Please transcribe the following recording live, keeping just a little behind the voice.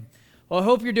Well, I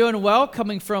hope you're doing well,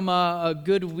 coming from a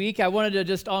good week. I wanted to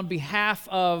just, on behalf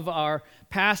of our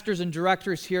pastors and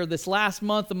directors here, this last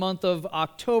month, the month of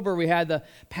October, we had the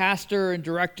pastor and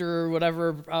director,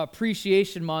 whatever,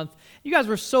 appreciation month. You guys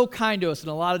were so kind to us in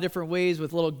a lot of different ways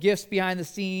with little gifts behind the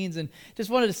scenes, and just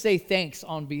wanted to say thanks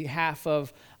on behalf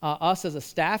of us as a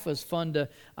staff. It was fun to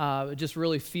just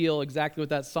really feel exactly what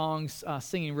that song's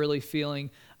singing, really feeling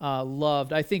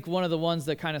loved. I think one of the ones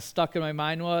that kind of stuck in my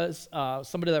mind was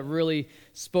somebody that really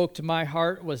spoke to my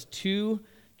heart was 2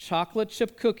 chocolate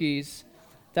chip cookies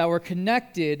that were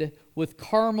connected with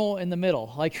caramel in the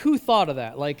middle. Like, who thought of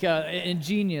that? Like,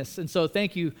 ingenious. And so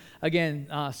thank you again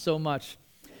so much.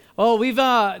 Oh, we've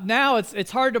now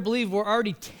it's hard to believe we're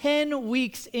already 10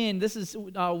 weeks in. This is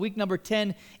week number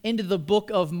 10 into the book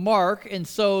of Mark. And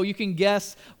so you can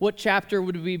guess what chapter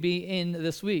would we be in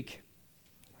this week.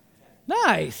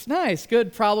 Nice.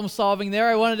 Good problem solving there.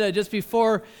 I wanted to, just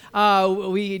before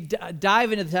we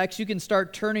dive into the text, you can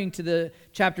start turning to the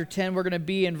chapter 10. We're going to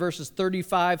be in verses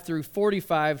 35 through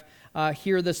 45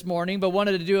 here this morning, but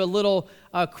wanted to do a little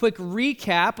quick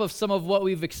recap of some of what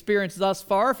we've experienced thus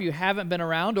far, if you haven't been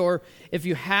around, or if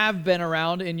you have been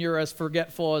around and you're as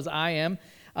forgetful as I am.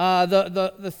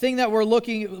 The thing that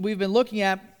we've been looking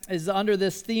at is under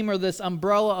this theme or this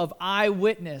umbrella of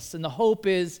IWitness, and the hope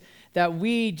is that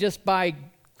we, just by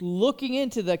looking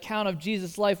into the account of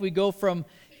Jesus' life, we go from,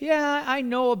 yeah, I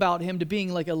know about him, to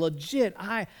being like a legit,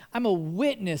 I'm a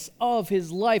witness of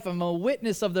his life. I'm a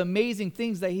witness of the amazing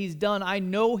things that he's done. I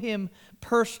know him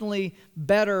personally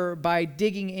better by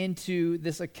digging into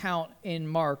this account in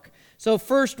Mark. So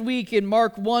first week in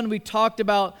Mark 1, we talked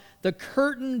about the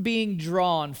curtain being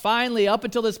drawn. Finally, up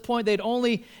until this point, they'd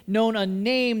only known a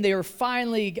name. They were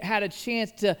finally had a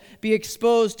chance to be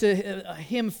exposed to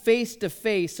him face to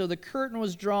face. So the curtain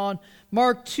was drawn.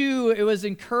 Mark 2, it was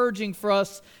encouraging for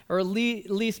us, or at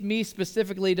least me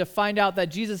specifically, to find out that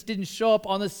Jesus didn't show up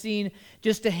on the scene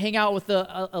just to hang out with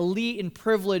the elite and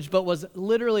privileged, but was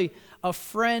literally a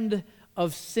friend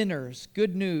of sinners.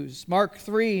 Good news. Mark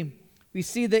 3, we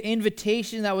see the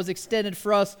invitation that was extended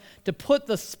for us to put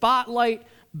the spotlight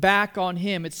back on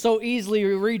him. It's so easily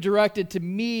redirected to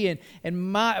me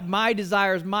and my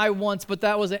desires, my wants, but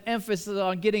that was an emphasis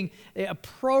on getting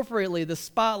appropriately the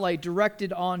spotlight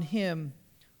directed on him.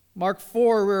 Mark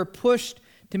 4, we were pushed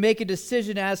to make a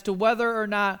decision as to whether or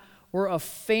not we're a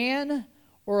fan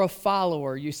or a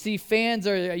follower. You see, fans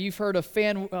you've heard of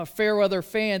fair weather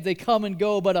fans, they come and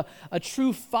go, but a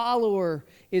true follower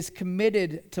is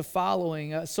committed to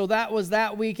following. So that was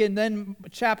that week. And then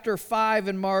chapter 5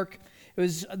 in Mark, it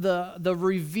was the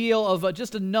reveal of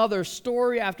just another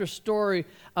story after story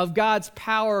of God's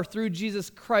power through Jesus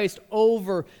Christ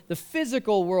over the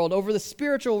physical world, over the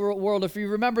spiritual world. If you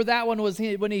remember, that one was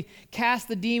when he cast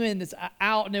the demons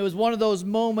out, and it was one of those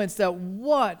moments that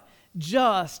what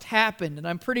just happened. And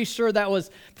I'm pretty sure that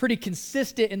was pretty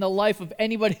consistent in the life of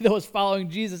anybody that was following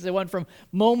Jesus. It went from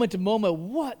moment to moment.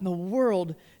 What in the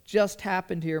world just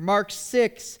happened here? Mark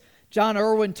 6, John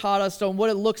Irwin taught us on what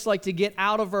it looks like to get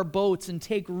out of our boats and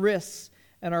take risks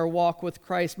in our walk with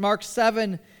Christ. Mark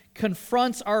 7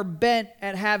 confronts our bent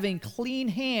at having clean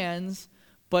hands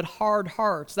but hard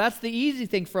hearts. That's the easy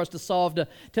thing for us to solve, to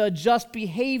adjust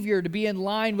behavior, to be in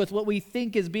line with what we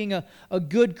think is being a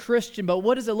good Christian. But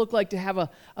what does it look like to have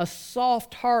a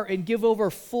soft heart and give over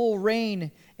full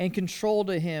reign and control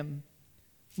to him?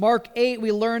 Mark 8,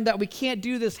 we learned that we can't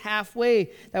do this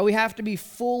halfway, that we have to be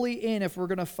fully in if we're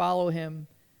going to follow him.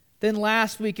 Then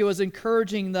last week it was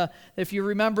encouraging, if you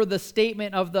remember the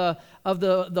statement of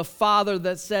the Father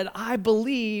that said, I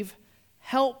believe,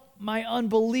 help my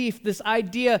unbelief. This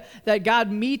idea that God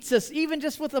meets us even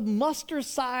just with a mustard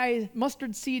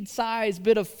seed size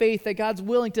bit of faith, that God's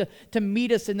willing to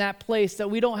meet us in that place,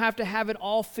 that we don't have to have it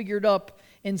all figured up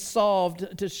and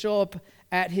solved to show up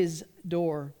at his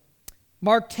door.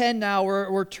 Mark 10 now,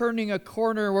 we're turning a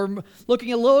corner. We're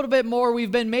looking a little bit more.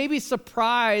 We've been maybe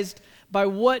surprised by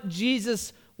what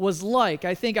Jesus was like.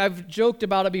 I think I've joked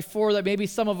about it before, that maybe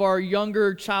some of our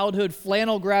younger childhood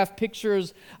flannel graph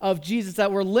pictures of Jesus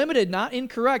that were limited, not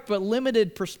incorrect, but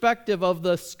limited perspective of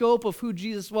the scope of who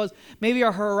Jesus was. Maybe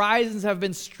our horizons have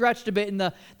been stretched a bit in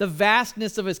the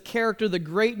vastness of his character, the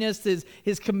greatness,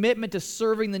 his commitment to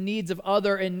serving the needs of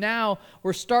others. And now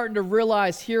we're starting to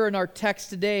realize here in our text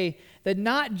today that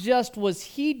not just was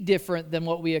he different than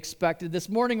what we expected. This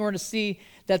morning we're going to see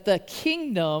that the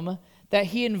kingdom that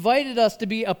he invited us to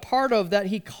be a part of, that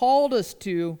he called us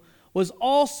to, was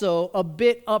also a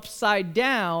bit upside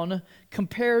down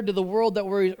compared to the world that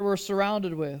we're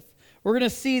surrounded with. We're going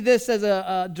to see this as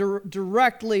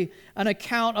directly an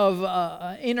account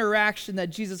of interaction that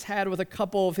Jesus had with a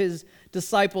couple of his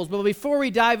disciples. But before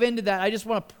we dive into that, I just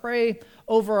want to pray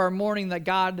over our morning that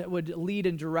God would lead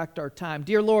and direct our time.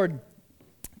 Dear Lord,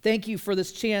 thank you for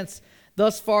this chance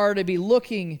thus far to be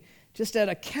looking just at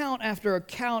account after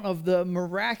account of the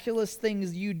miraculous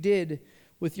things you did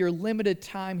with your limited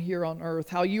time here on earth,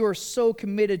 how you are so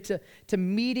committed to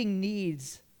meeting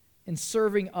needs and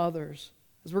serving others.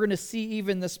 As we're going to see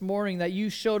even this morning, that you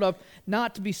showed up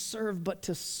not to be served, but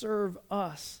to serve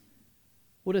us.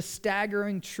 What a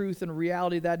staggering truth and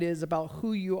reality that is about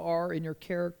who you are and your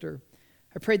character.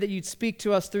 I pray that you'd speak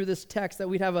to us through this text, that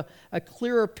we'd have a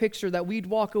clearer picture, that we'd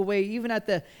walk away even at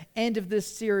the end of this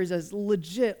series as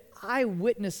legit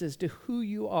eyewitnesses to who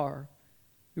you are.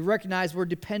 We recognize we're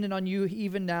dependent on you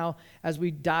even now as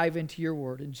we dive into your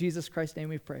word. In Jesus Christ's name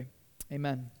we pray.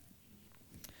 Amen.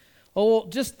 Well,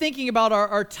 just thinking about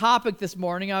our topic this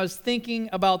morning, I was thinking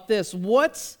about this.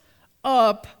 What's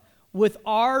up with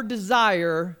our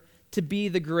desire to be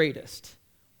the greatest?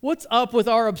 What's up with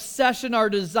our obsession, our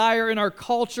desire in our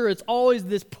culture? It's always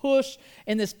this push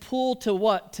and this pull to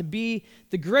what? To be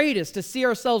the greatest, to see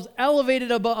ourselves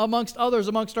elevated amongst others,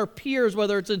 amongst our peers,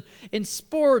 whether it's in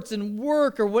sports and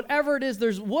work or whatever it is.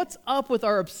 There's what's up with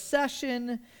our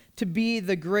obsession to be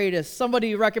the greatest.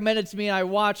 Somebody recommended to me, and I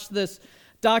watched this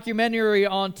documentary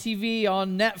on TV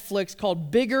on Netflix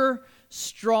called Bigger,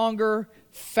 Stronger,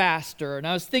 Faster. And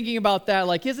I was thinking about that,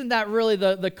 like, isn't that really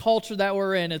the culture that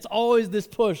we're in? It's always this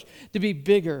push to be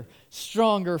bigger,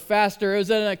 stronger, faster. It was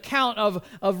an account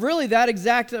of really that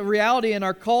exact reality in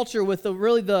our culture with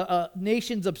the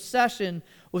nation's obsession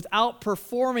with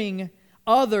outperforming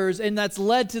others, and that's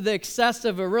led to the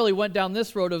excessive, it really went down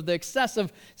this road of the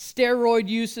excessive steroid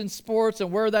use in sports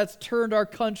and where that's turned our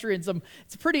country. And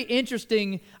it's a pretty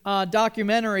interesting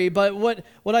documentary, but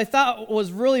what I thought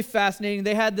was really fascinating,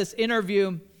 they had this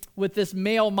interview with this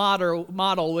male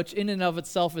model, which in and of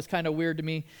itself is kind of weird to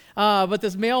me, but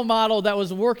this male model that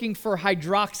was working for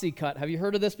Hydroxycut. Have you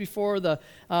heard of this before? The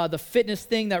fitness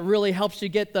thing that really helps you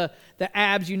get the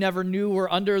abs you never knew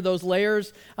were under those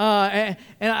layers. And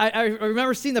I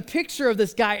remember seeing the picture of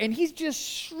this guy, and he's just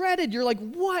shredded. You're like,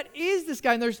 what is this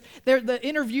guy? And the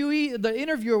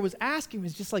interviewer was asking,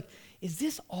 was just like, is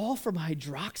this all from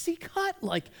Hydroxycut?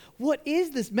 Like, what is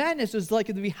this madness? It was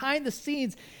like behind the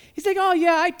scenes. He's like, oh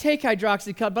yeah, I take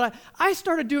Hydroxycut, but I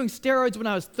started doing steroids when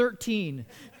I was 13.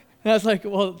 And I was like,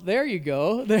 well, there you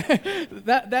go.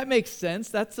 that makes sense.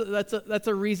 That's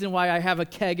a reason why I have a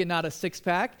keg and not a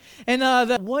six-pack. And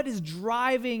what is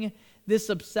driving this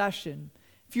obsession?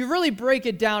 If you really break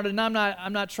it down, and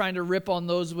I'm not trying to rip on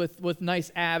those with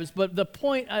nice abs, but the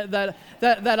point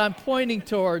that I'm pointing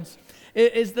towards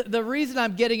is the reason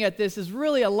I'm getting at this is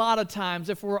really a lot of times,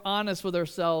 if we're honest with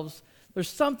ourselves, there's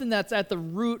something that's at the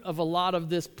root of a lot of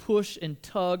this push and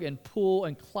tug and pull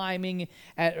and climbing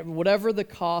at whatever the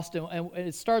cost, and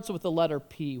it starts with the letter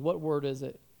P. What word is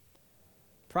it?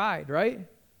 Pride, right?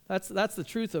 That's the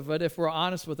truth of it, if we're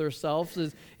honest with ourselves,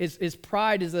 is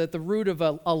pride is at the root of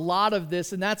a lot of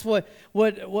this, and that's what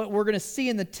we're going to see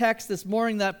in the text this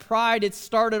morning, that pride, it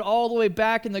started all the way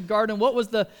back in the garden. What was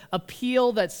the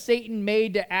appeal that Satan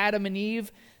made to Adam and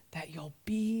Eve? That you'll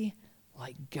be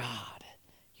like God.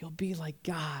 You'll be like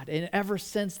God. And ever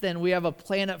since then, we have a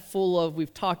planet full of,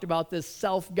 we've talked about this,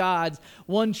 self-gods,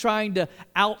 one trying to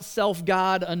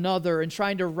out-self-God another and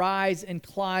trying to rise and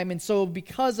climb. And so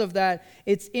because of that,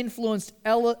 it's influenced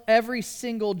every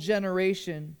single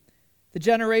generation. The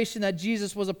generation that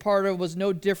Jesus was a part of was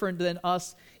no different than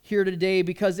us here today,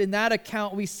 because in that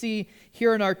account we see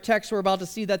here in our text, we're about to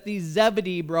see that these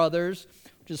Zebedee brothers,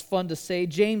 which is fun to say,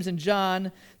 James and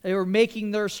John, they were making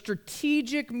their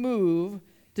strategic move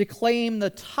to claim the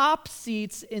top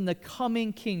seats in the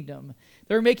coming kingdom.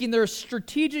 They're making their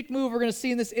strategic move. We're going to see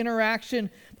in this interaction,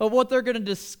 but what they're going to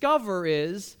discover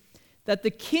is that the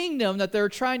kingdom that they're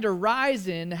trying to rise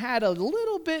in had a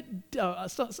little bit,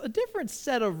 a different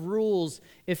set of rules,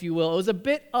 if you will. It was a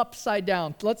bit upside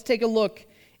down. Let's take a look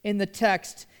in the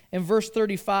text in verse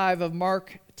 35 of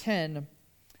Mark 10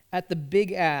 at the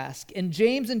big ask. And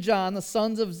James and John, the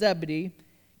sons of Zebedee,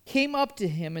 came up to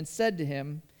him and said to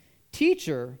him,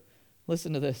 Teacher,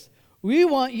 listen to this, we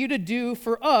want you to do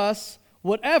for us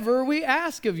whatever we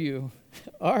ask of you.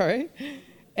 All right.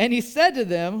 And he said to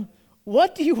them,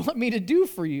 what do you want me to do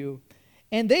for you?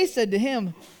 And they said to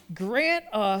him, grant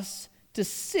us to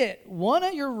sit one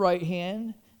at your right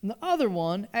hand and the other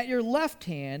one at your left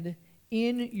hand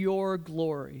in your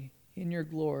glory. In your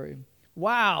glory.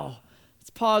 Wow. Let's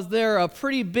pause there. A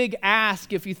pretty big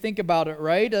ask if you think about it,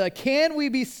 right? Can we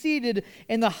be seated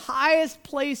in the highest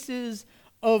places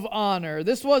of honor.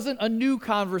 This wasn't a new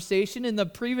conversation. In the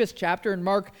previous chapter, in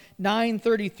Mark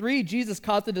 9:33, Jesus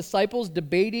caught the disciples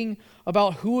debating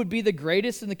about who would be the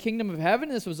greatest in the kingdom of heaven.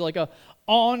 This was like a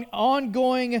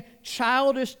ongoing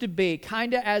childish debate,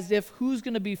 kind of as if who's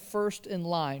going to be first in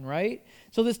line, right?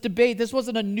 So this debate, this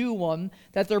wasn't a new one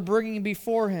that they're bringing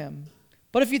before him.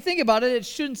 But if you think about it, it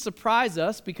shouldn't surprise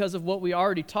us because of what we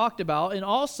already talked about. And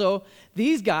also,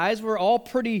 these guys were all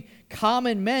pretty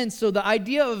common men, so the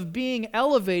idea of being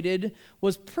elevated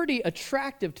was pretty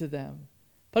attractive to them.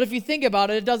 But if you think about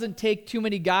it, it doesn't take too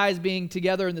many guys being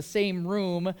together in the same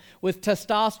room with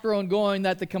testosterone going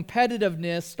that the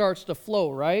competitiveness starts to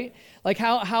flow, right? Like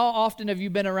how often have you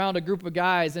been around a group of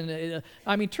guys and,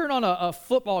 turn on a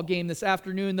football game this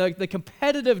afternoon, the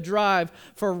competitive drive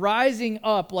for rising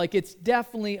up, like it's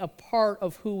definitely a part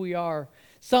of who we are.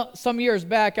 Some years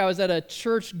back, I was at a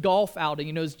church golf outing,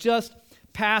 it was just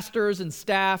pastors and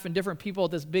staff and different people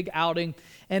at this big outing,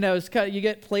 and you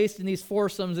get placed in these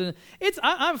foursomes, and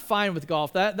I'm fine with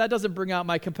golf. That doesn't bring out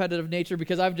my competitive nature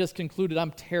because I've just concluded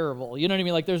I'm terrible. You know what I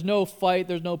mean? Like there's no fight,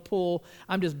 there's no pull.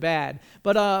 I'm just bad.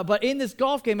 But in this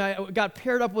golf game, I got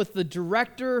paired up with the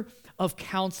director of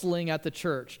counseling at the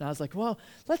church, and I was like, well,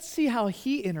 let's see how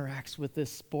he interacts with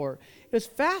this sport. It was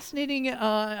fascinating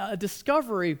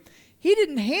discovery. He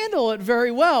didn't handle it very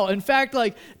well. In fact,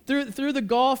 like through the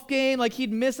golf game, like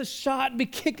he'd miss a shot and be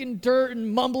kicking dirt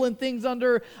and mumbling things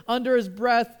under his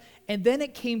breath. And then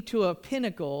it came to a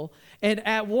pinnacle. And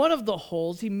at one of the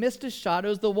holes, he missed a shot. It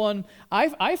was the one,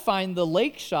 I find the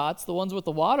lake shots, the ones with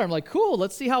the water. I'm like, cool,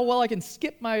 let's see how well I can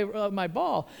skip my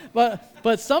ball.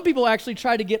 But some people actually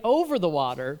try to get over the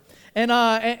water.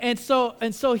 And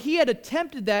so he had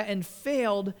attempted that and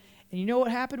failed. And you know what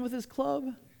happened with his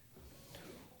club?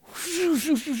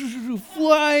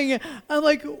 Flying. I'm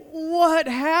like, what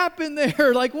happened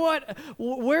there? Like, what?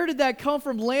 Where did that come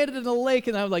from? Landed in the lake,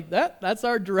 and I was like, that's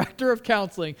our director of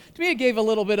counseling. To me, it gave a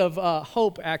little bit of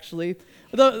hope, actually.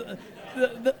 The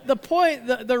point,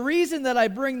 the reason that I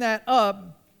bring that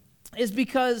up is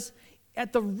because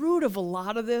at the root of a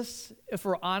lot of this, if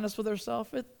we're honest with ourselves,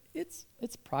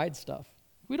 it's pride stuff.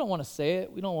 We don't want to say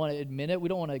it. We don't want to admit it. We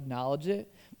don't want to acknowledge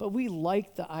it. But we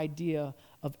like the idea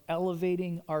of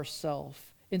elevating ourselves.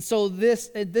 And so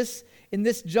in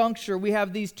this juncture, we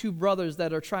have these two brothers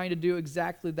that are trying to do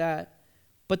exactly that.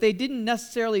 But they didn't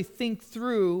necessarily think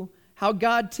through how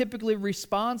God typically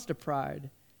responds to pride.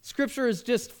 Scripture is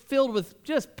just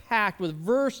packed with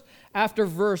verse after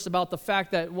verse about the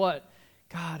fact that what?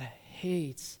 God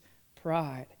hates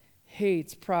pride.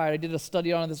 Hates pride. I did a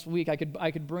study on it this week. I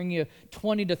could bring you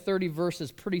 20 to 30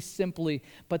 verses pretty simply,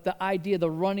 but the idea,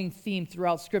 the running theme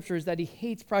throughout Scripture is that he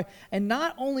hates pride. And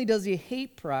not only does he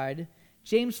hate pride,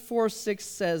 James 4:6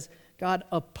 says God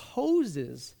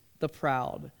opposes the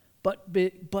proud,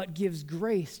 but gives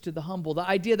grace to the humble. The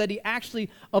idea that he actually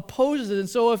opposes it. And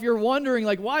so if you're wondering,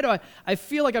 like, why do I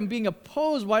feel like I'm being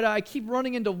opposed? Why do I keep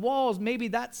running into walls? Maybe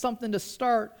that's something to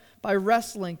start by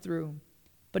wrestling through.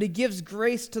 But he gives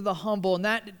grace to the humble, and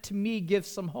that, to me, gives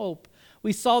some hope.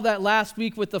 We saw that last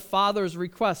week with the father's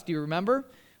request. Do you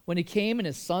remember? When he came and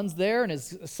his son's there and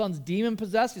his son's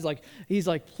demon-possessed, he's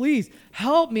like, please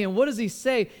help me. And what does he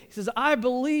say? He says, I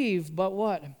believe, but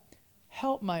what?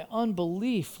 Help my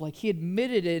unbelief. Like he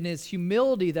admitted in his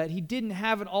humility that he didn't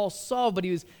have it all solved, but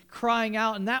he was crying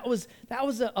out. And that was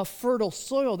a fertile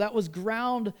soil. That was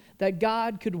ground that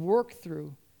God could work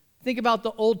through. Think about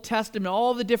the Old Testament,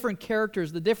 all the different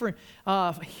characters, the different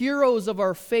heroes of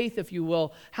our faith, if you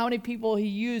will, how many people he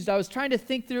used. I was trying to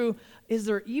think through, is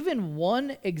there even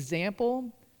one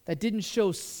example that didn't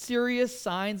show serious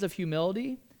signs of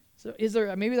humility? So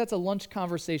maybe that's a lunch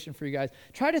conversation for you guys.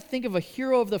 Try to think of a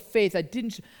hero of the faith that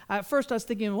didn't, at first I was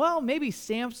thinking, well, maybe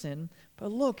Samson,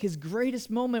 but look, his greatest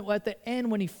moment at the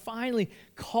end when he finally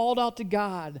called out to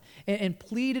God and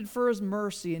pleaded for his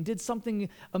mercy and did something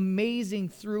amazing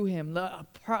through him.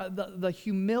 The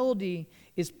humility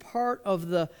is part of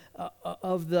the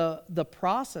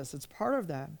process. It's part of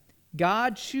that.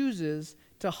 God chooses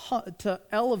to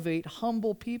elevate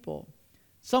humble people.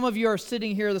 Some of you are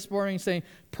sitting here this morning saying,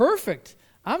 perfect,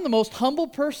 I'm the most humble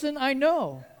person I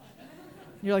know.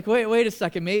 You're like, wait a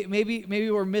second,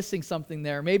 maybe we're missing something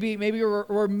there. Maybe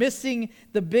we're missing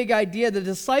the big idea. The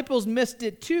disciples missed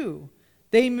it too.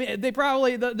 They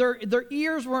probably, their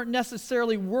ears weren't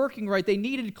necessarily working right. They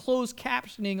needed closed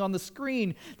captioning on the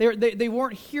screen. They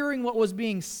weren't hearing what was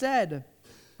being said,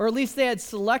 or at least they had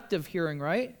selective hearing,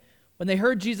 right? When they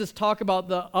heard Jesus talk about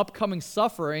the upcoming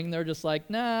suffering, they're just like,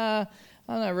 nah,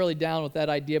 I'm not really down with that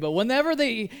idea. But whenever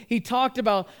he talked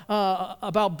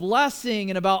about blessing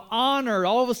and about honor,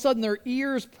 all of a sudden their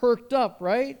ears perked up,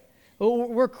 right?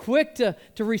 We're quick to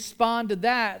respond to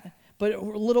that, but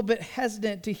we're a little bit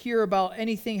hesitant to hear about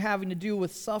anything having to do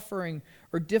with suffering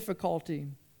or difficulty.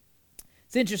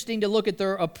 It's interesting to look at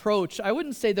their approach. I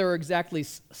wouldn't say they're exactly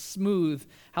smooth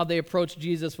how they approached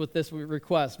Jesus with this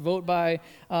request. Vote by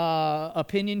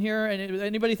opinion here. And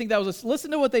anybody think that was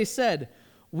listen to what they said.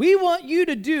 We want you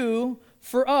to do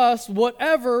for us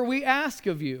whatever we ask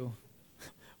of you.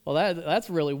 Well, that's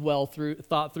really well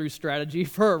thought through strategy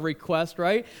for a request,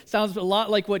 right? Sounds a lot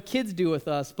like what kids do with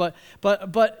us. But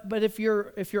if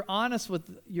you're honest with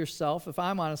yourself, if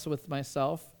I'm honest with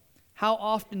myself, how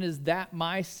often is that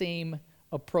my same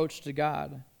approach to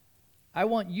God? I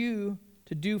want you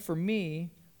to do for me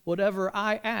whatever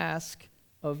I ask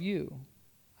of you.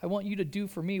 I want you to do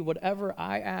for me whatever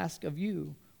I ask of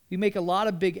you. We make a lot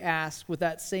of big asks with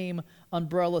that same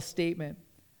umbrella statement.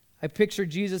 I picture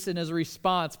Jesus in his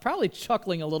response, probably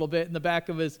chuckling a little bit in the back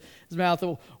of his mouth.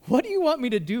 What do you want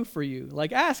me to do for you?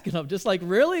 Like asking him, just like,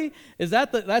 really? Is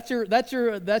that's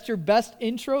your best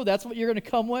intro? That's what you're going to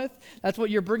come with? That's what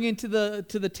you're bringing to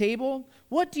the table?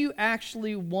 What do you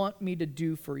actually want me to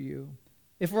do for you?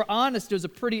 If we're honest, it was a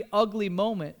pretty ugly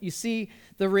moment. You see,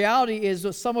 the reality is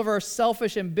with some of our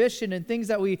selfish ambition and things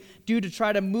that we do to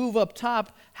try to move up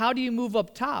top, how do you move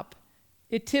up top?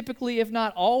 It typically, if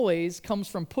not always, comes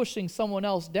from pushing someone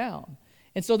else down.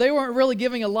 And so they weren't really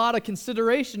giving a lot of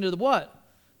consideration to what?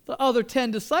 The other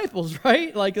 10 disciples,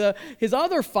 right? Like his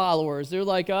other followers. They're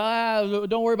like,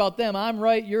 don't worry about them. I'm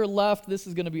right, you're left. This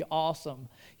is going to be awesome.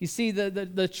 You see,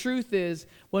 the truth is,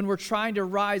 when we're trying to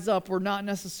rise up, we're not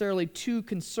necessarily too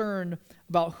concerned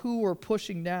about who we're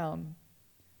pushing down.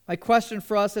 My question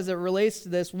for us as it relates to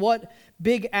this, what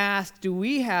big ask do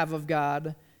we have of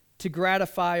God to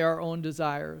gratify our own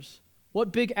desires?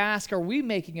 What big ask are we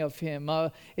making of him?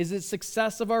 Is it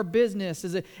success of our business?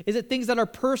 Is it things that are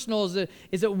personal?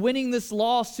 Is it winning this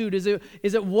lawsuit? Is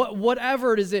it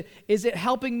whatever? Is it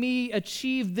helping me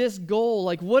achieve this goal?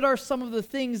 Like, what are some of the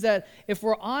things that, if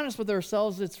we're honest with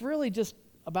ourselves, it's really just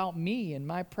about me and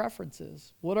my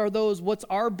preferences? What are those? What's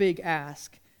our big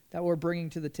ask that we're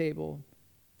bringing to the table?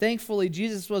 Thankfully,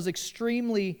 Jesus was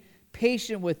extremely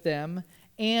patient with them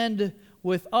and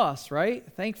with us, right?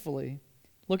 Thankfully.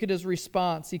 Look at his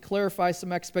response. He clarifies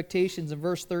some expectations in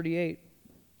verse 38.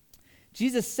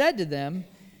 Jesus said to them,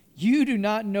 "You do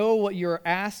not know what you are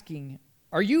asking.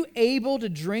 Are you able to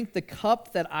drink the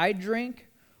cup that I drink,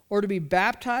 or to be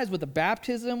baptized with the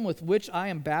baptism with which I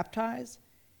am baptized?"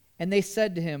 And they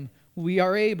said to him, "We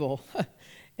are able."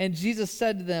 And Jesus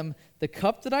said to them, "The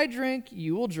cup that I drink,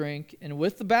 you will drink, and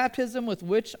with the baptism with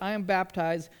which I am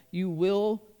baptized, you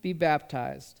will be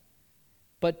baptized.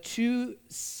 But to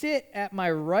sit at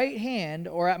my right hand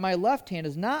or at my left hand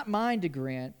is not mine to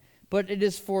grant, but it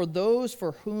is for those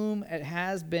for whom it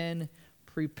has been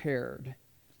prepared."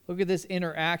 Look at this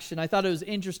interaction. I thought it was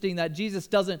interesting that Jesus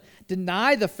doesn't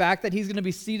deny the fact that he's going to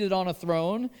be seated on a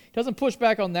throne. He doesn't push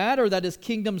back on that, or that his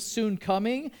kingdom's soon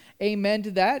coming. Amen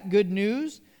to that. Good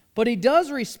news. But he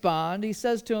does respond. He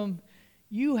says to him,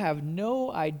 "You have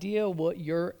no idea what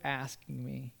you're asking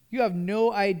me. You have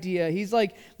no idea." He's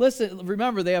like, listen,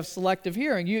 remember, they have selective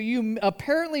hearing. You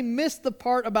apparently missed the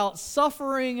part about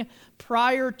suffering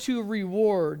prior to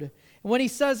reward. And when he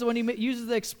uses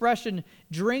the expression,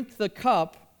 "drink the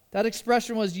cup," that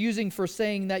expression was using for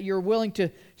saying that you're willing to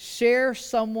share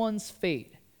someone's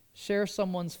fate. Share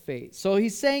someone's fate. So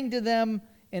he's saying to them,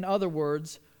 in other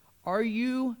words, are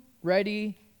you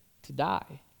ready to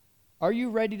die? Are you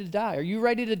ready to die? Are you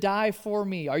ready to die for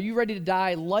me? Are you ready to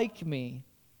die like me?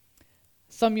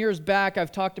 Some years back,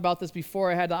 I've talked about this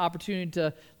before, I had the opportunity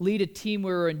to lead a team.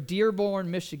 We were in Dearborn,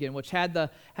 Michigan, which has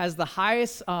the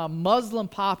highest Muslim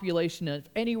population of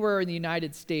anywhere in the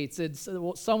United States.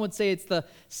 Some would say it's the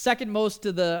second most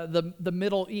to the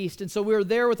Middle East. And so we were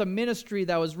there with a ministry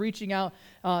that was reaching out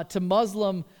to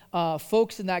Muslim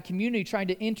folks in that community, trying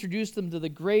to introduce them to the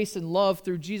grace and love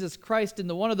through Jesus Christ. And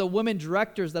one of the women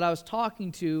directors that I was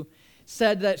talking to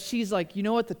said that she's like, you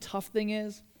know what the tough thing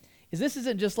is this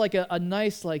isn't just like a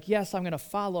nice, like, yes, I'm going to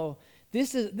follow.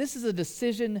 This is a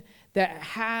decision that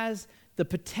has the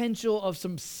potential of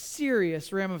some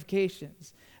serious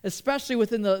ramifications, especially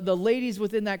within the ladies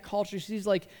within that culture. She's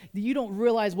like, you don't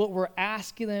realize what we're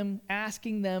asking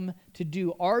them to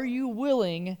do. Are you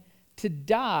willing to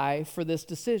die for this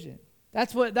decision?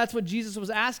 That's what Jesus was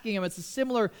asking him. It's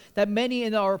similar that many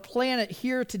in our planet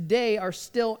here today are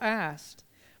still asked.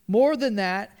 More than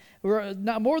that, we're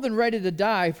not more than ready to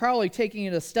die, probably taking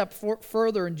it a step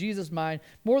further in Jesus' mind.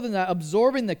 More than that,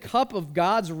 absorbing the cup of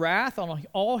God's wrath on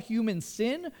all human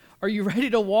sin. Are you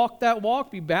ready to walk that walk,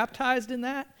 be baptized in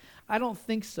that? I don't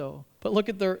think so. But look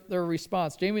at their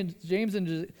response. James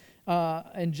and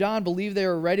and John believed they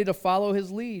were ready to follow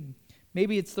his lead.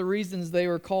 Maybe it's the reasons they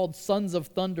were called sons of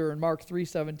thunder in Mark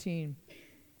 3:17.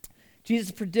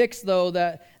 Jesus predicts, though,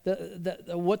 that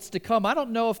what's to come. I don't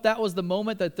know if that was the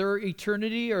moment that their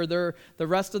eternity or the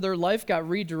rest of their life got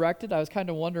redirected. I was kind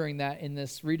of wondering that in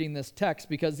reading this text,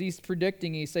 because he's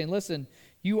predicting, he's saying, listen,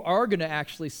 you are going to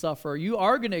actually suffer. You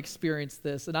are going to experience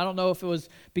this. And I don't know if it was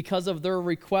because of their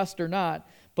request or not.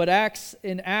 But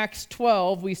in Acts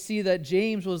 12, we see that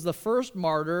James was the first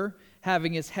martyr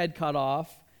having his head cut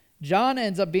off. John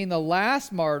ends up being the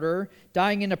last martyr,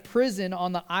 dying in a prison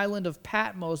on the island of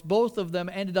Patmos. Both of them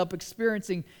ended up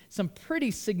experiencing some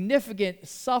pretty significant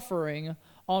suffering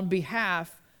on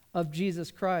behalf of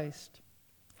Jesus Christ.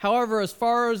 However, as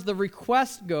far as the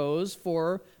request goes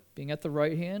for being at the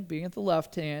right hand, being at the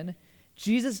left hand,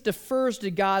 Jesus defers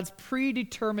to God's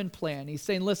predetermined plan. He's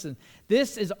saying, listen,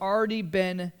 this has already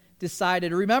been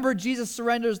decided. Remember, Jesus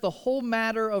surrenders the whole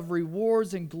matter of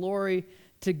rewards and glory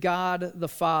to God the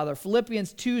Father.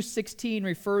 Philippians 2:16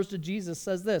 refers to Jesus,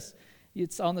 says this.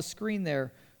 It's on the screen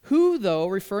there. Who, though,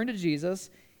 referring to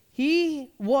Jesus,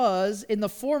 he was in the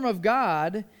form of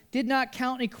God, did not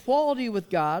count equality with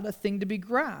God a thing to be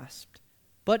grasped,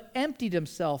 but emptied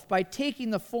himself by taking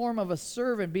the form of a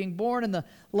servant, being born in the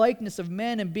likeness of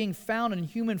men, and being found in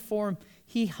human form,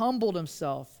 he humbled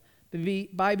himself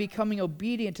by becoming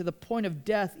obedient to the point of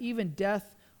death, even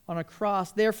death on a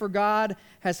cross. Therefore God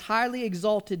has highly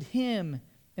exalted him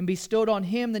and bestowed on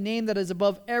him the name that is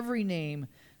above every name,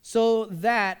 so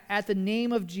that at the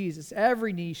name of Jesus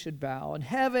every knee should bow, in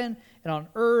heaven and on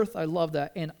earth, I love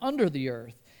that, and under the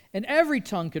earth, and every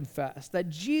tongue confess that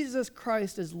Jesus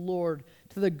Christ is Lord,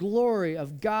 to the glory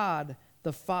of God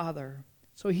the Father.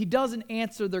 So he doesn't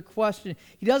answer their question.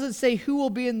 He doesn't say who will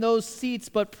be in those seats,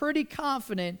 but pretty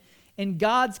confident in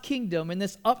God's kingdom, in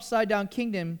this upside-down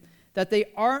kingdom, that they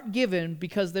aren't given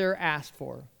because they're asked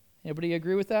for. Anybody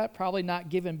agree with that? Probably not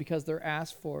given because they're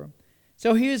asked for.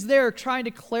 So he is there trying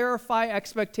to clarify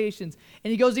expectations.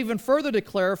 And he goes even further to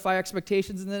clarify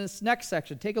expectations in this next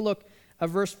section. Take a look at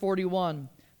verse 41,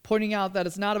 pointing out that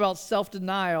it's not about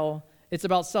self-denial. It's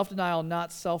about self-denial,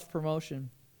 not self-promotion.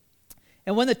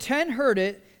 And when the 10 heard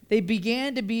it, they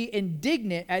began to be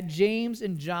indignant at James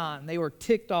and John. They were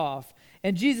ticked off.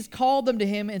 And Jesus called them to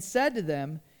him and said to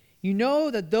them, you know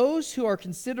that those who are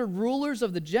considered rulers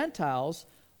of the Gentiles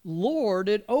lord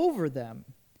it over them,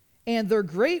 and their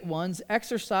great ones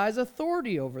exercise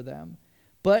authority over them.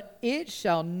 But it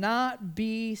shall not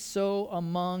be so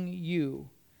among you.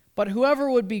 But whoever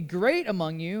would be great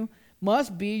among you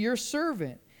must be your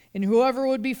servant, and whoever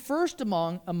would be first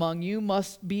among you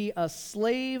must be a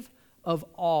slave of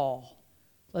all.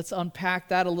 Let's unpack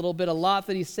that a little bit. A lot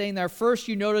that he's saying there. First,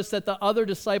 you notice that the other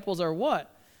disciples are what?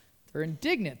 They're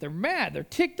indignant, they're mad, they're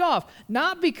ticked off,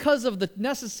 not because of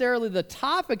necessarily the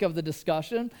topic of the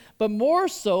discussion, but more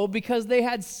so because they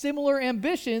had similar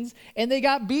ambitions and they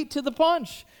got beat to the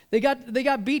punch. They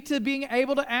got beat to being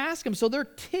able to ask him, so they're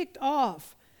ticked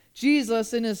off.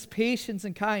 Jesus, in his patience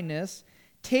and kindness,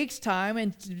 takes time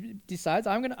and decides,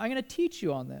 I'm gonna teach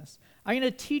you on this. I'm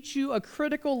going to teach you a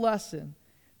critical lesson,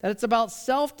 that it's about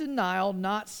self-denial,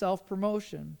 not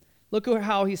self-promotion. Look at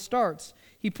how he starts.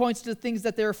 He points to things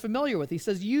that they're familiar with. He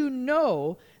says, you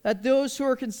know that those who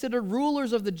are considered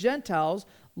rulers of the Gentiles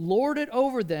lord it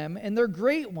over them, and their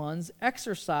great ones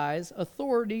exercise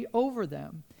authority over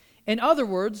them. In other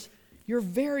words, you're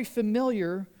very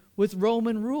familiar with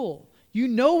Roman rule. You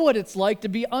know what it's like to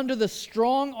be under the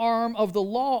strong arm of the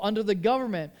law, under the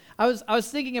government. I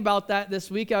was thinking about that this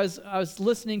week. I was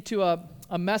listening to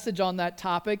a message on that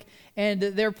topic, and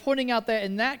they're pointing out that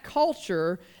in that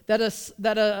culture, that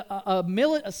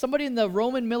somebody in the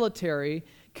Roman military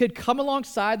could come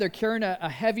alongside. They're carrying a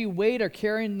heavy weight or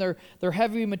carrying their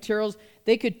heavy materials.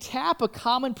 They could tap a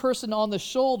common person on the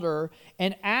shoulder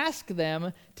and ask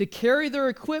them to carry their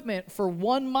equipment for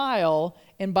 1 mile,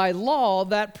 and by law,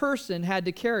 that person had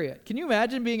to carry it. Can you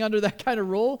imagine being under that kind of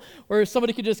rule where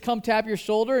somebody could just come tap your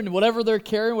shoulder and whatever they're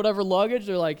carrying, whatever luggage,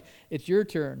 they're like, it's your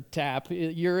turn, tap,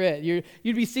 you're it.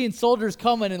 You'd be seeing soldiers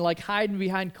coming and like hiding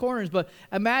behind corners, but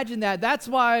imagine that. That's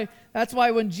why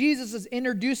when Jesus is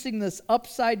introducing this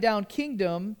upside-down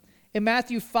kingdom, in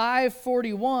Matthew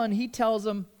 5:41, he tells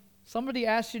them, somebody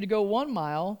asks you to go 1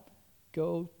 mile,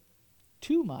 go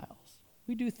 2 miles.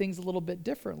 We do things a little bit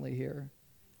differently here.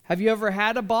 Have you ever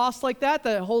had a boss like that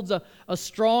holds a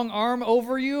strong arm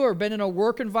over you, or been in a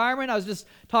work environment? I was just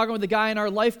talking with a guy in our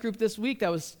life group this week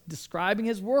that was describing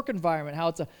his work environment, how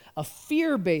it's a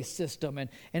fear-based system, and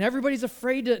everybody's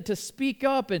afraid to speak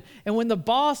up. And when the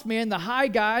boss man, the high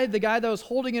guy, the guy that was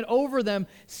holding it over them,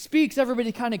 speaks,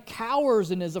 everybody kind of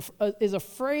cowers and is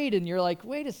afraid. And you're like,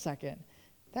 wait a second,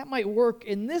 that might work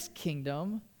in this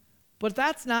kingdom, but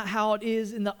that's not how it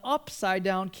is in the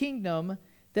upside-down kingdom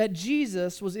that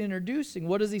Jesus was introducing.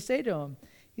 What does he say to him?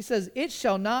 He says, it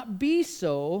shall not be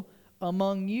so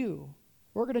among you.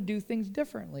 We're going to do things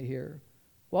differently here.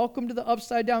 Welcome to the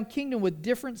upside-down kingdom with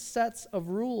different sets of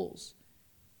rules.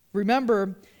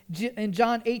 Remember, in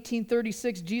John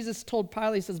 18:36, Jesus told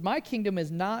Pilate, he says, my kingdom is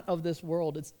not of this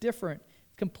world. It's different,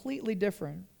 completely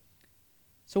different.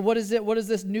 So what is it? What does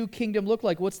this new kingdom look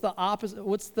like? What's the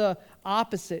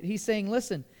opposite? He's saying,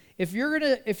 listen, if you're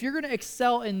gonna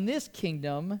excel in this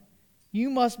kingdom,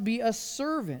 you must be a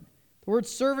servant. The word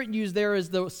servant used there is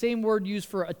the same word used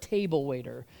for a table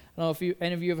waiter. I don't know if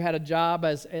any of you have had a job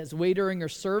as waitering or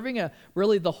serving.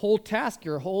 Really, the whole task,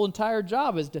 your whole entire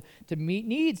job is to meet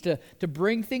needs, to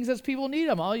bring things as people need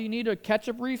them. Oh, you need a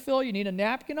ketchup refill, you need a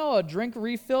napkin, a drink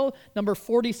refill, number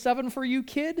 47 for you,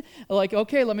 kid. Like,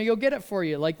 okay, let me go get it for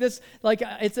you. Like this,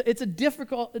 it's a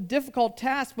difficult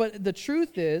task, but the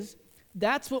truth is,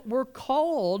 that's what we're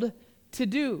called to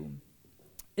do.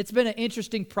 It's been an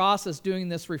interesting process doing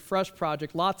this Refresh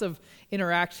project. Lots of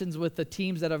interactions with the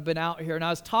teams that have been out here. And I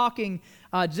was talking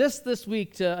just this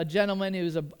week to a gentleman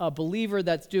who's a believer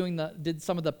that's did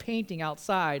some of the painting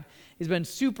outside. He's been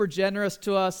super generous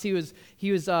to us. He was.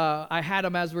 I had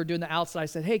him as we were doing the outside. I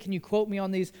said, "Hey, can you quote me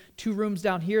on these 2 rooms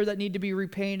down here that need to be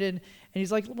repainted?" And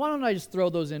he's like, "Why don't I just throw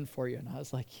those in for you?" And I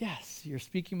was like, "Yes, you're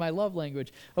speaking my love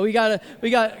language." But we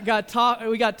got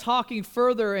talking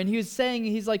further, and he was saying,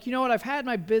 he's like, "You know what? I've had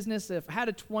my business. I've had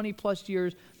it 20 plus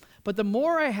years, but the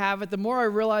more I have it, the more I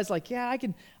realize, like, yeah, I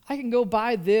can go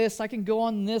buy this. I can go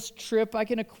on this trip. I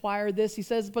can acquire this." He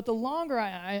says, "But the longer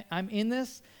I'm in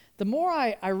this, the more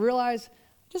I realize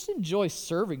I just enjoy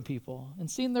serving people and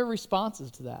seeing their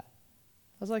responses to that."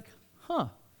 I was like, huh.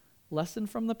 Lesson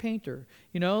from the painter,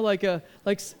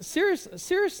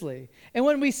 seriously. And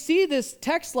when we see this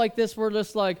text like this, we're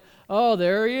just like, oh,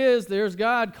 there he is. There's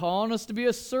God calling us to be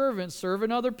a servant,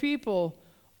 serving other people.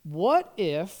 What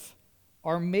if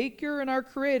our maker and our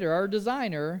creator, our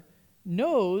designer,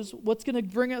 knows what's going to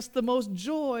bring us the most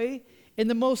joy and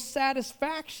the most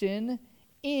satisfaction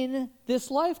in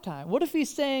this lifetime? What if he's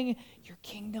saying, your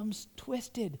kingdom's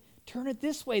twisted, turn it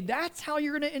this way? That's how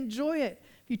you're going to enjoy it.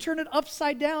 You turn it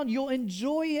upside down, you'll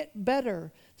enjoy it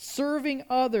better. Serving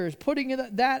others, putting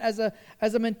that as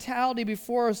a mentality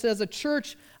before us as a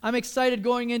church. I'm excited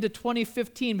going into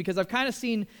 2015 because I've kind of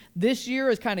seen this year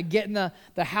as kind of getting the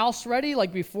house ready,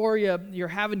 like before you're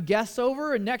having guests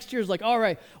over, and next year's like, all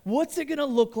right, what's it going to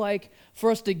look like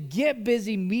for us to get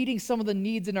busy meeting some of the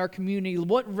needs in our community?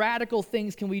 What radical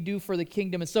things can we do for the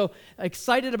kingdom? And so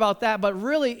excited about that, but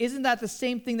really, isn't that the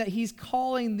same thing that he's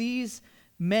calling these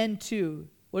men to?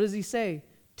 What does he say?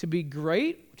 To be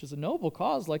great, which is a noble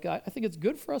cause. Like, I think it's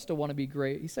good for us to want to be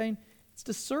great. He's saying it's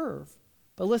to serve.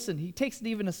 But listen, he takes it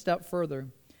even a step further.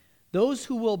 Those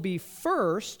who will be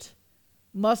first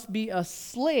must be a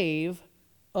slave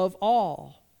of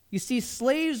all. You see,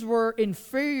 slaves were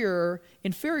inferior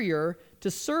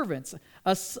to servants.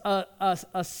 A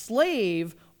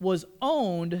slave was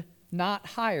owned, not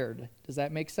hired. Does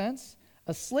that make sense?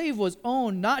 A slave was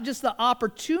owned, not just the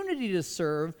opportunity to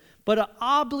serve, but an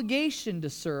obligation to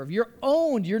serve. You're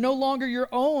owned. You're no longer your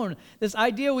own. This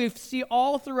idea we see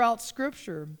all throughout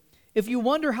Scripture. If you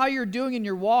wonder how you're doing in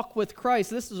your walk with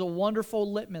Christ, this is a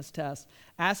wonderful litmus test.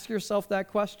 Ask yourself that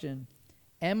question.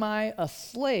 Am I a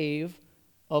slave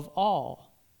of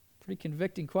all? Pretty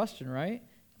convicting question, right?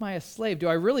 Am I a slave? Do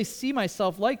I really see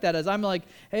myself like that? As I'm like,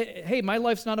 hey, my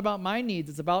life's not about my needs.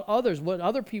 It's about others, what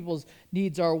other people's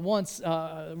needs are, wants,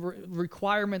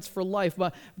 requirements for life.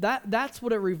 But that's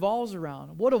what it revolves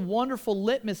around. What a wonderful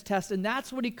litmus test, and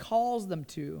that's what he calls them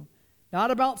to. Not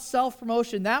about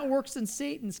self-promotion. That works in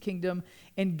Satan's kingdom.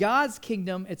 In God's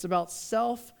kingdom, it's about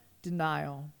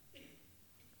self-denial.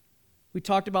 We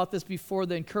talked about this before.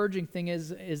 The encouraging thing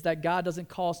is that God doesn't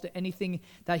call us to anything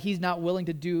that he's not willing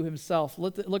to do himself.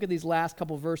 Look at these last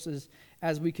couple verses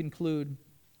as we conclude.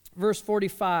 Verse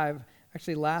 45,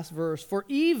 actually last verse. For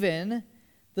even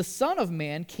the Son of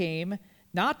Man came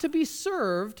not to be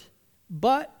served,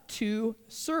 but to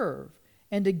serve,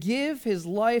 and to give his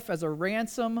life as a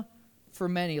ransom for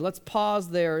many. Let's pause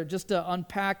there just to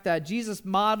unpack that. Jesus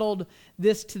modeled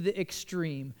this to the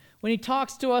extreme. When he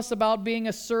talks to us about being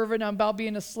a servant, about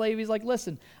being a slave, he's like,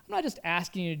 listen, I'm I'm not just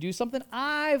asking you to do something.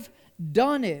 I've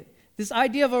done it. This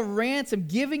idea of a ransom,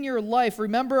 giving your life.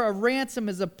 Remember, a ransom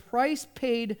is a price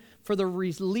paid for the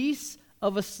release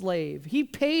of a slave. He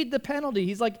paid the penalty.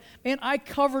 He's like, man, I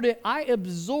covered it. I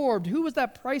absorbed. Who was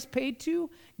that price paid to?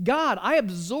 God. I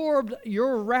absorbed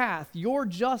your wrath, your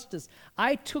justice.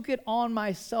 I took it on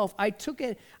myself. I took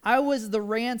it. I was the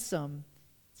ransom.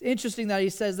 It's interesting that he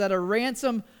says that a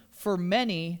ransom for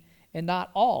many and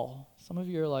not all. Some of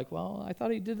you are like, well, I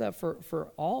thought he did that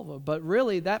for all of them. But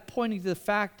really, that pointing to the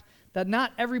fact that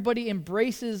not everybody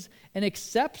embraces and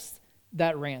accepts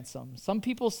that ransom. Some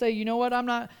people say, you know what, I'm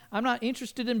not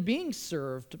interested in being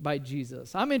served by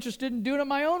Jesus. I'm interested in doing it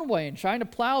my own way and trying to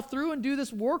plow through and do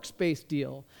this works-based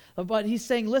deal. But he's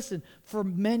saying, listen, for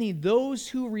many, those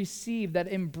who receive, that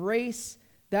embrace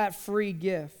that free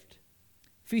gift.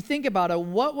 If you think about it,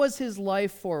 what was his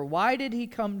life for? Why did he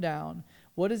come down?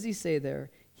 What does he say there?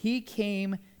 He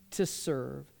came to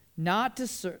serve, not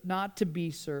to be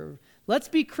served. Let's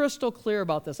be crystal clear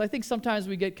about this. I think sometimes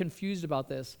we get confused about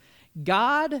this.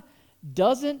 God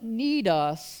doesn't need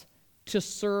us to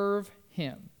serve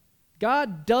him.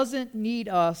 God doesn't need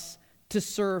us to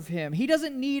serve him. He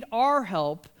doesn't need our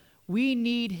help. We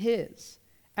need his.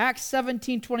 Acts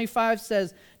 17:25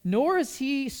 says, nor is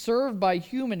he served by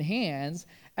human hands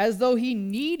as though he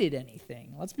needed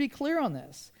anything. Let's be clear on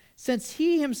this. Since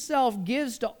he himself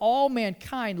gives to all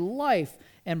mankind life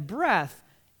and breath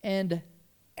and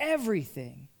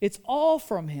everything. It's all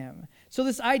from him. So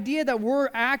this idea that we're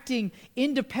acting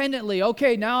independently,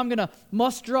 okay, now I'm going to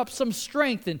muster up some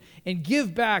strength and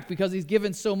give back because he's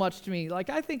given so much to me. Like,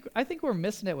 I think we're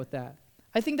missing it with that.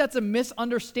 I think that's a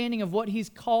misunderstanding of what he's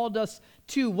called us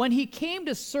to. When he came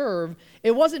to serve,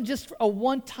 it wasn't just a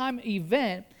one-time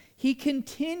event. He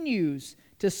continues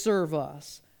to serve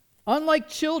us. Unlike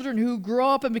children who grow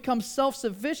up and become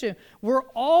self-sufficient, we're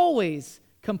always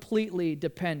completely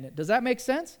dependent. Does that make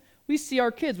sense? We see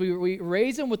our kids. We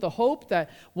raise them with the hope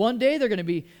that one day they're going to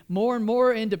be more and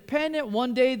more independent.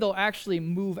 One day they'll actually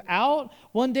move out.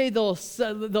 One day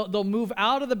they'll move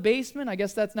out of the basement. I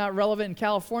guess that's not relevant in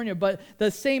California, but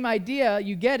the same idea,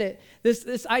 you get it.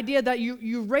 This idea that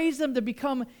you raise them to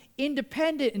become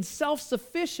independent and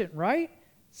self-sufficient, right?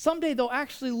 Someday they'll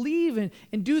actually leave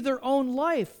and do their own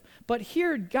life. But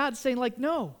here God's saying, like,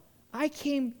 no, I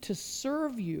came to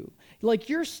serve you. Like,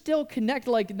 you're still connected,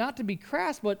 like, not to be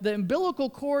crass, but the umbilical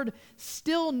cord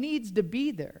still needs to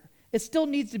be there. It still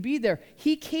needs to be there.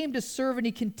 He came to serve, and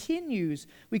he continues.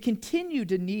 We continue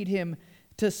to need him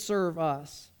to serve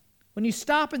us. When you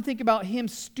stop and think about him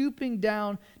stooping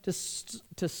down to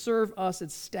serve us,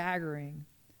 it's staggering.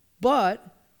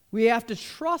 But we have to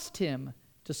trust him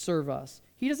to serve us.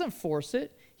 He doesn't force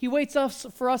it. He waits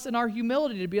for us in our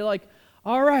humility to be like,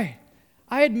 all right,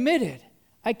 I admit it.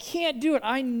 I can't do it.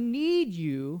 I need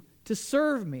you to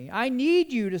serve me. I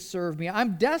need you to serve me.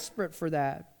 I'm desperate for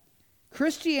that.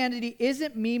 Christianity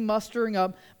isn't me mustering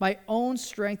up my own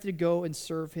strength to go and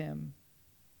serve him.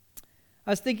 I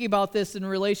was thinking about this in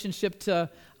relationship to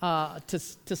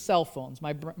cell phones.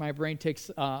 My brain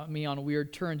takes me on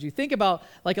weird turns. You think about,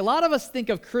 like, a lot of us think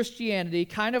of Christianity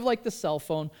kind of like the cell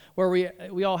phone, where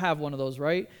we all have one of those,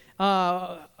 right?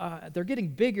 They're getting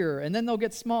bigger, and then they'll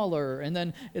get smaller, and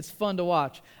then it's fun to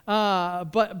watch.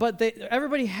 But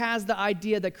everybody has the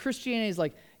idea that Christianity is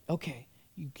like, okay,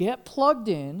 you get plugged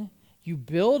in, you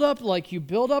build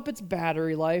up its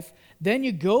battery life, then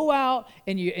you go out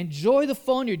and you enjoy the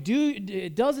phone,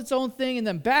 it does its own thing, and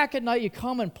then back at night you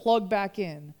come and plug back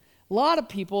in. A lot of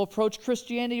people approach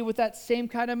Christianity with that same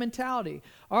kind of mentality.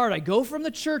 All right, I go from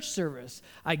the church service,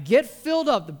 I get filled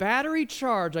up, the battery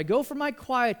charged, I go for my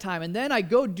quiet time, and then I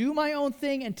go do my own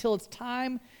thing until it's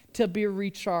time to be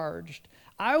recharged.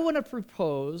 I want to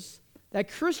propose that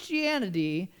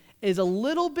Christianity is a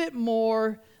little bit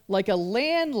more like a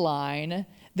landline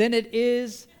than it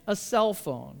is a cell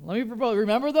phone. Let me propose.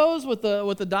 Remember those with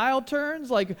the dial turns?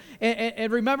 Like,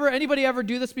 and remember, anybody ever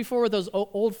do this before with those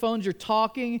old phones? You're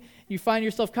talking, you find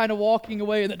yourself kind of walking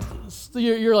away, and then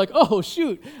you're like, oh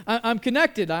shoot, I'm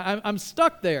connected. I'm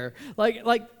stuck there. Like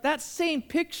that same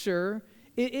picture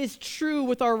is true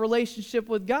with our relationship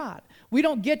with God. We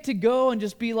don't get to go and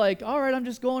just be like, all right, I'm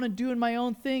just going and doing my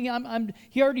own thing.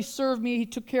 He already served me. He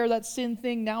took care of that sin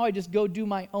thing. Now I just go do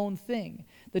my own thing.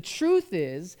 The truth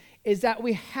is that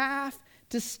we have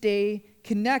to stay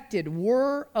connected.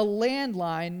 We're a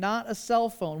landline, not a cell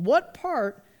phone. What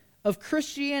part of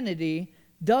Christianity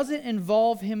doesn't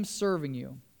involve him serving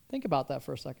you? Think about that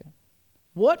for a second.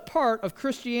 What part of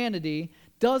Christianity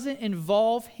doesn't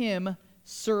involve him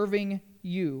serving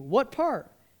you? What part?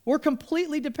 We're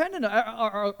completely dependent on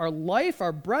our life,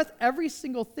 our breath, every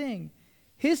single thing.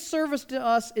 His service to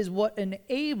us is what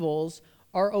enables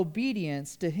our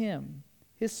obedience to him.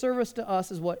 His service to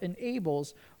us is what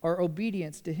enables our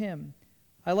obedience to him.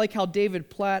 I like how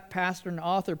David Platt, pastor and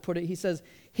author, put it. He says,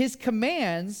 his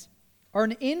commands are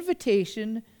an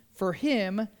invitation for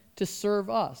him to serve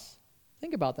us.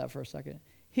 Think about that for a second.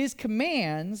 His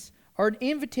commands are an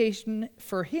invitation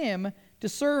for him to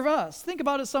serve us. Think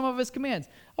about it, some of his commands.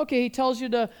 Okay, he tells you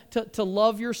to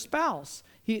love your spouse.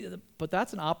 But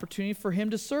that's an opportunity for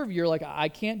him to serve you. You're like, I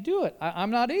can't do it.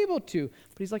 I'm not able to.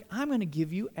 But he's like, I'm going to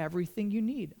give you everything you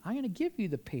need. I'm going to give you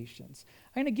the patience.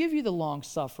 I'm going to give you the long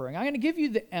suffering. I'm going to give you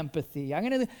the empathy. I'm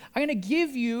going to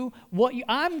give you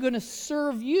I'm going to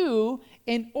serve you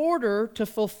in order to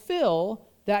fulfill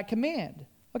that command.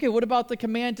 Okay, what about the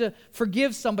command to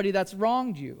forgive somebody that's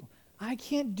wronged you? I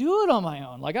can't do it on my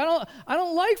own. Like, I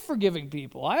don't like forgiving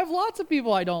people. I have lots of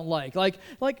people I don't like.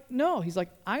 No, he's like,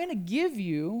 I'm going to give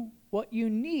you what you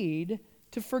need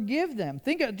to forgive them.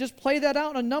 Just play that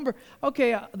out in a number.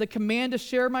 Okay, the command to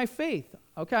share my faith.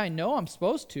 Okay, I know I'm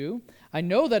supposed to. I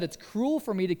know that it's cruel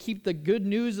for me to keep the good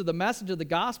news of the message of the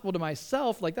gospel to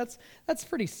myself. Like, that's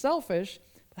pretty selfish.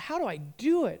 But how do I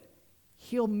do it?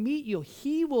 He'll meet you.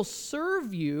 He will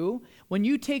serve you when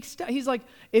you take steps. He's like,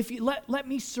 if you let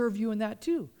me serve you in that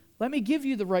too. Let me give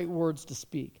you the right words to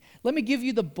speak. Let me give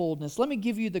you the boldness. Let me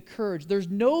give you the courage. There's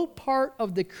no part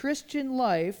of the Christian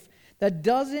life that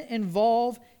doesn't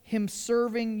involve him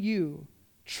serving you.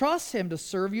 Trust him to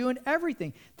serve you in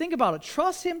everything. Think about it.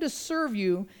 Trust him to serve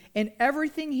you in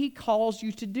everything he calls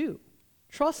you to do.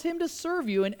 Trust him to serve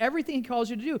you in everything he calls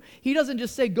you to do. He doesn't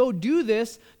just say, go do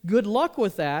this. Good luck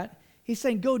with that. He's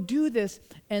saying, go do this.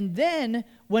 And then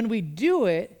when we do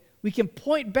it, we can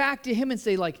point back to him and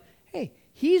say, like, hey,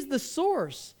 he's the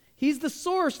source. He's the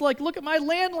source. Like, look at my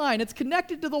landline. It's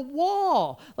connected to the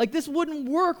wall. Like, this wouldn't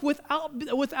work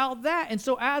without that. And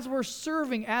so as we're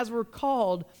serving, as we're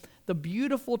called, the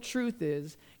beautiful truth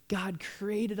is God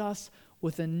created us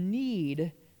with a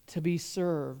need to be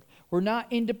served. We're not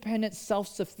independent,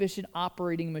 self-sufficient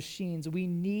operating machines. We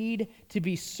need to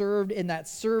be served, and that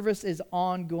service is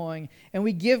ongoing. And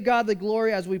we give God the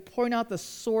glory as we point out the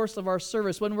source of our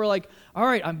service. When we're like, all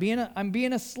right, I'm being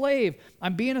a slave.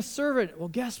 I'm being a servant. Well,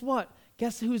 guess what?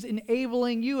 Guess who's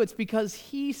enabling you? It's because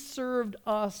he served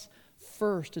us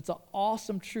first. It's an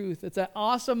awesome truth. It's an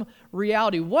awesome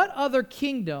reality. What other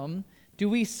kingdom do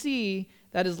we see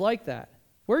that is like that?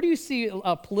 Where do you see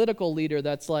a political leader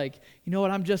that's like, you know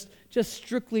what, I'm just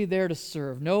strictly there to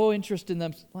serve, no interest in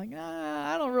them? Like,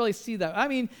 I don't really see that. I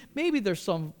mean, maybe there's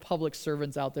some public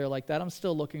servants out there like that. I'm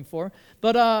still looking for.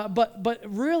 But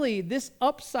really, this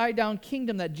upside down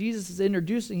kingdom that Jesus is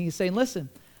introducing, he's saying, listen,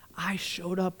 I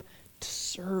showed up to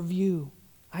serve you.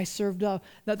 I served up.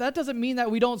 Now, that doesn't mean that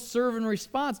we don't serve in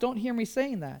response. Don't hear me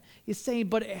saying that. He's saying,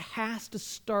 but it has to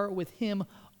start with him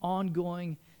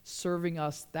ongoing serving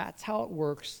us. That's how it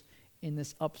works in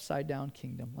this upside down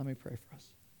kingdom. Let me pray for us.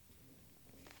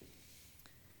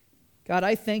 God,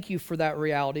 I thank you for that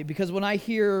reality, because when I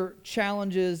hear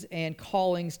challenges and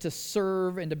callings to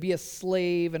serve and to be a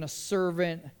slave and a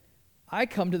servant, I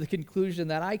come to the conclusion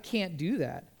that I can't do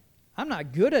that. I'm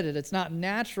not good at it. It's not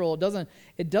natural.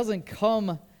 It doesn't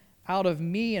come out of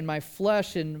me and my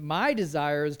flesh and my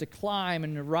desires to climb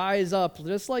and rise up,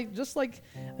 just like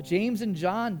James and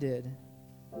John did.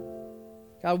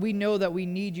 God, we know that we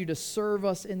need you to serve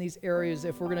us in these areas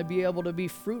if we're going to be able to be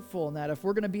fruitful in that. If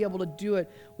we're going to be able to do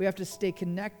it, we have to stay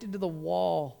connected to the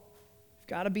wall. We've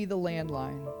got to be the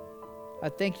landline. I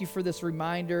thank you for this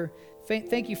reminder.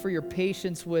 Thank you for your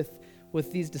patience with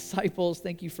these disciples.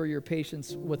 Thank you for your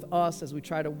patience with us as we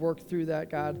try to work through that,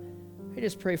 God. I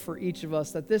just pray for each of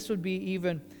us that this would be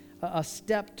even a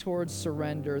step towards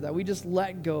surrender, that we just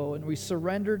let go and we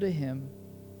surrender to him.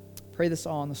 Pray this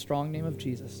all in the strong name of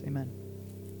Jesus. Amen.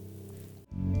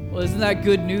 Well, isn't that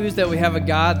good news that we have a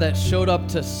God that showed up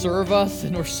to serve us,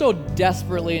 and we're so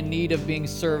desperately in need of being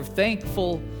served?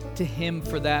 Thankful to him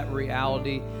for that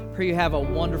reality. Pray you have a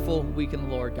wonderful week in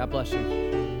the Lord. God bless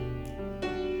you.